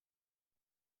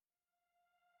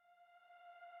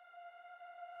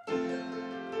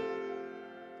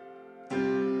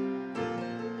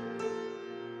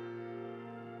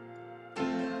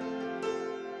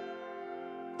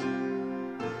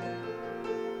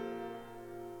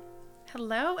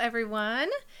Hello, everyone,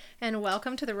 and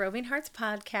welcome to the Roving Hearts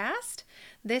podcast.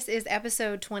 This is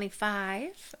episode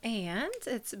 25, and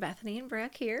it's Bethany and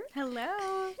Brooke here.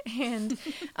 Hello. And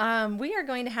we are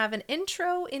going to have an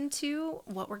intro into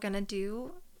what we're going to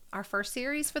do, our first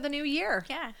series for the new year.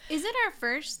 Yeah. Is it our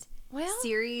first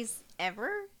series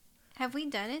ever? Have we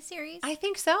done a series? I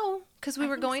think so, because we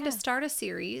were going to start a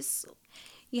series,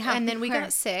 and then we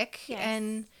got sick,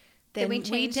 and then we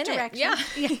changed direction.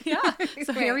 Yeah.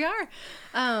 So here we are.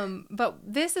 But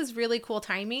this is really cool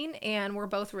timing, and we're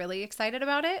both really excited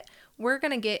about it. We're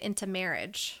going to get into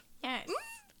marriage. Yes.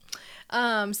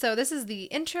 So this is the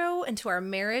intro into our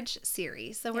marriage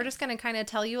series. So we're just going to kind of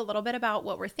tell you a little bit about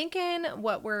what we're thinking,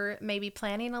 what we're maybe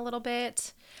planning a little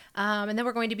bit. And then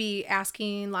we're going to be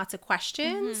asking lots of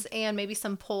questions and maybe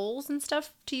some polls and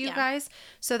stuff to you guys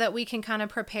so that we can kind of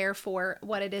prepare for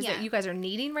what it is that you guys are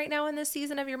needing right now in this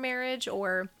season of your marriage,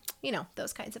 or, you know,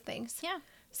 those kinds of things. Yeah.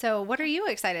 So what are you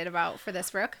excited about for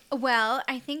this, Brooke? Well,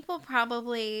 I think we'll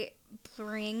probably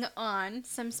bring on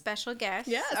some special guests.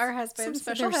 Yes. Our husbands.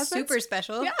 Some special husbands. Super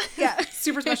special. Yeah.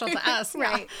 Super special to us.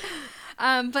 Right.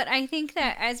 But I think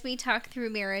that as we talk through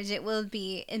marriage, it will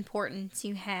be important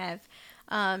to have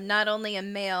not only a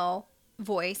male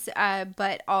voice,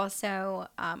 but also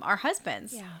our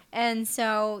husbands. Yeah. And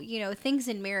so, you know, things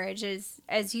in marriage is,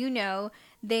 as you know,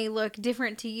 they look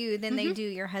different to you than they do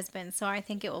your husband. So I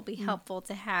think it will be helpful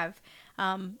to have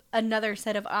another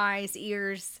set of eyes,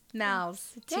 ears,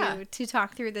 mouths to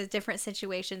talk through the different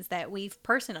situations that we've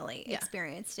personally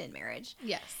experienced in marriage.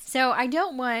 Yes. So I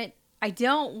don't want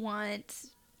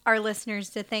our listeners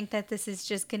to think that this is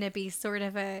just going to be sort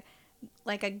of a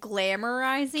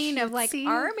glamorizing of like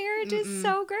our marriage is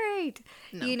so great.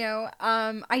 No. You know,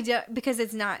 I don't, because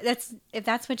it's not, if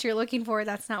that's what you're looking for,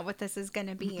 that's not what this is going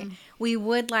to be. We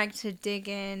would like to dig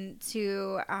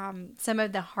into some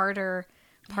of the harder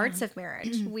parts of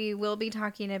marriage. We will be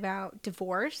talking about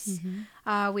divorce.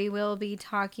 We will be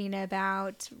talking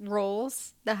about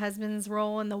roles, the husband's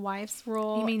role and the wife's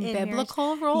role. You mean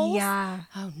biblical roles? Yeah.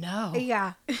 Oh no.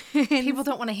 Yeah. People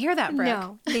don't want to hear that, Brooke.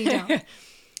 No, they don't.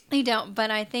 They don't.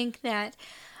 But I think that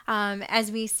as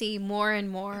we see more and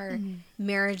more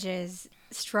marriages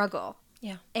struggle,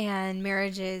 and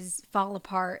marriages fall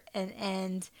apart,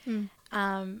 and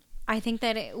I think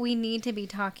that we need to be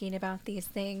talking about these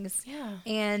things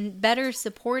and better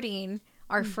supporting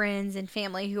our friends and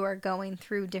family who are going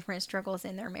through different struggles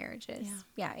in their marriages.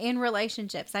 Yeah, in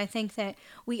relationships. I think that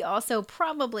we also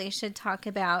probably should talk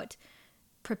about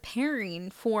preparing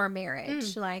for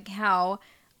marriage, like how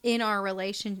in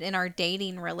our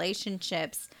dating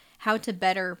relationships, how to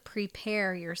better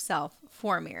prepare yourself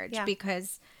for marriage.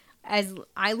 Because as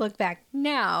I look back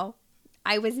now,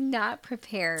 I was not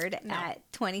prepared at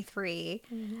 23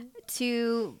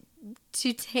 to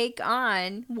take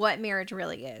on what marriage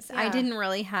really is. I didn't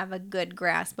really have a good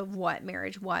grasp of what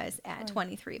marriage was at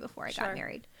 23 before I got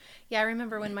married. Yeah, I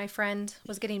remember when my friend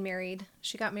was getting married.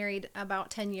 She got married about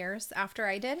 10 years after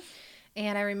I did.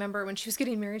 And I remember when she was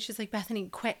getting married, she's like, Bethany,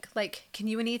 quick, like, can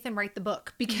you and Ethan write the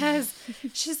book? Because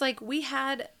she's like, we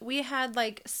had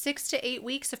like 6 to 8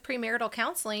 weeks of premarital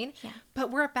counseling, but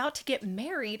we're about to get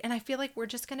married. And I feel like we're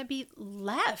just going to be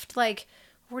left. Like,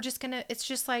 it's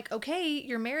just like, okay,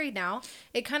 you're married now.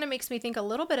 It kind of makes me think a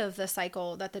little bit of the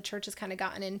cycle that the church has kind of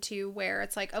gotten into, where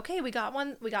it's like, okay, we got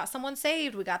someone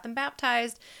saved, we got them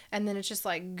baptized. And then it's just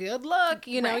like, good luck,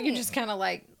 you know, you just kind of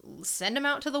like send them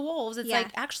out to the wolves. It's like,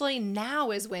 actually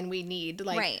now is when we need,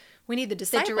 like, we need the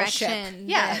discipleship. The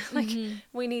direction. Like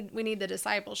we need the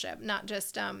discipleship, not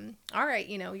just, all right,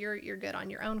 you know, you're good on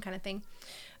your own kind of thing.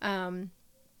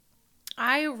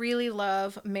 I really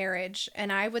love marriage,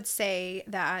 and I would say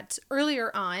that earlier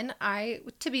on,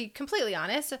 to be completely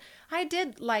honest, I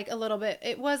did like a little bit,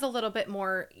 it was a little bit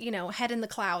more, you know, head in the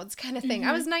clouds kind of thing.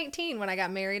 I was 19 when I got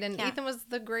married, and Ethan was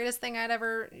the greatest thing I'd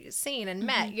ever seen and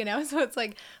met, you know, so it's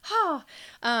like,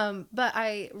 but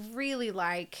I really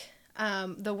like,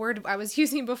 the word I was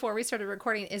using before we started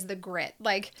recording is the grit.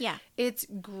 Like, it's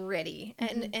gritty,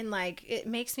 and like, it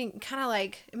makes me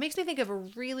think of a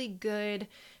really good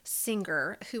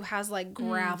singer who has like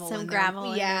gravel, some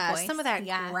gravel in their voice. Some of that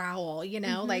growl, you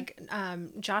know, like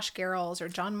Josh Garrels or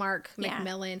John Mark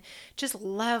McMillan. Just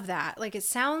love that. Like, it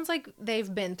sounds like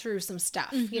they've been through some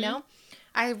stuff, you know.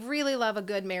 I really love a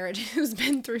good marriage who's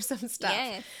been through some stuff.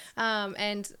 Yes.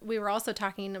 And we were also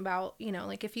talking about, you know,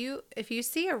 like if you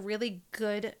see a really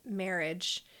good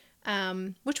marriage,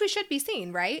 which we should be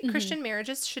seeing, right? Christian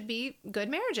marriages should be good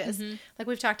marriages. Like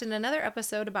we've talked in another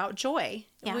episode about joy.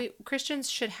 Christians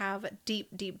should have deep,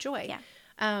 deep joy.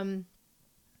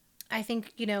 I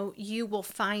think, you will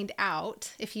find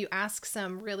out if you ask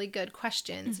some really good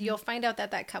questions, you'll find out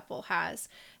that couple has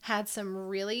had some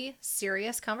really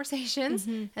serious conversations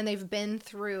and they've been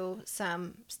through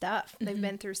some stuff. They've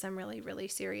been through some really, really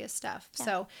serious stuff. Yeah.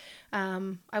 So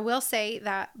I will say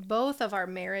that both of our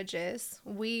marriages,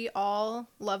 we all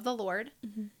love the Lord.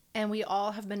 And we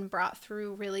all have been brought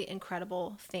through really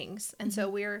incredible things. And so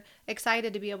we're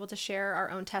excited to be able to share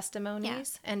our own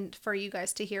testimonies and for you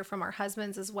guys to hear from our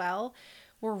husbands as well.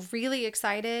 We're really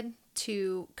excited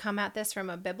to come at this from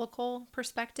a biblical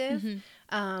perspective.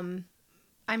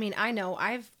 I mean, I know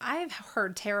I've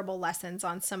heard terrible lessons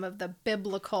on some of the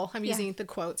biblical, I'm using the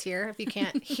quotes here, if you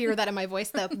can't hear that in my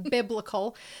voice, the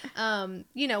biblical,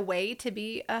 way to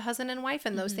be a husband and wife.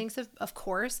 And those things have, of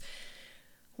course,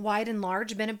 wide and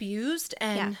large been abused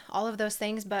and all of those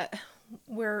things, but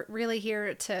we're really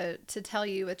here to tell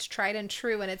you it's tried and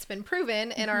true, and it's been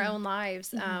proven in our own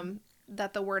lives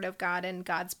that the Word of God and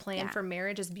God's plan for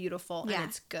marriage is beautiful and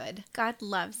it's good. God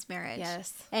loves marriage.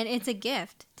 Yes. And it's a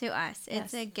gift to us.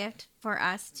 It's a gift for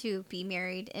us to be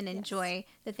married and enjoy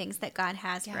the things that God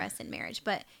has for us in marriage.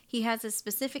 But He has a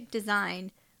specific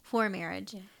design for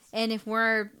marriage. Yes. And if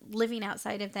we're living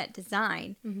outside of that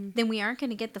design, then we aren't going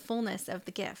to get the fullness of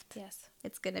the gift. Yes.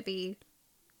 It's going to be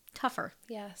tougher.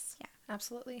 Yes. Yeah.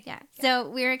 Absolutely. Yeah. So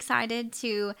we're excited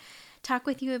to talk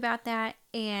with you about that,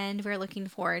 and we're looking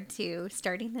forward to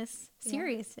starting this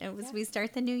series as we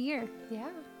start the new year. Yeah.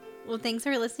 Well, thanks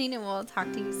for listening, and we'll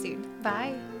talk to you soon.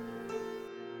 Bye.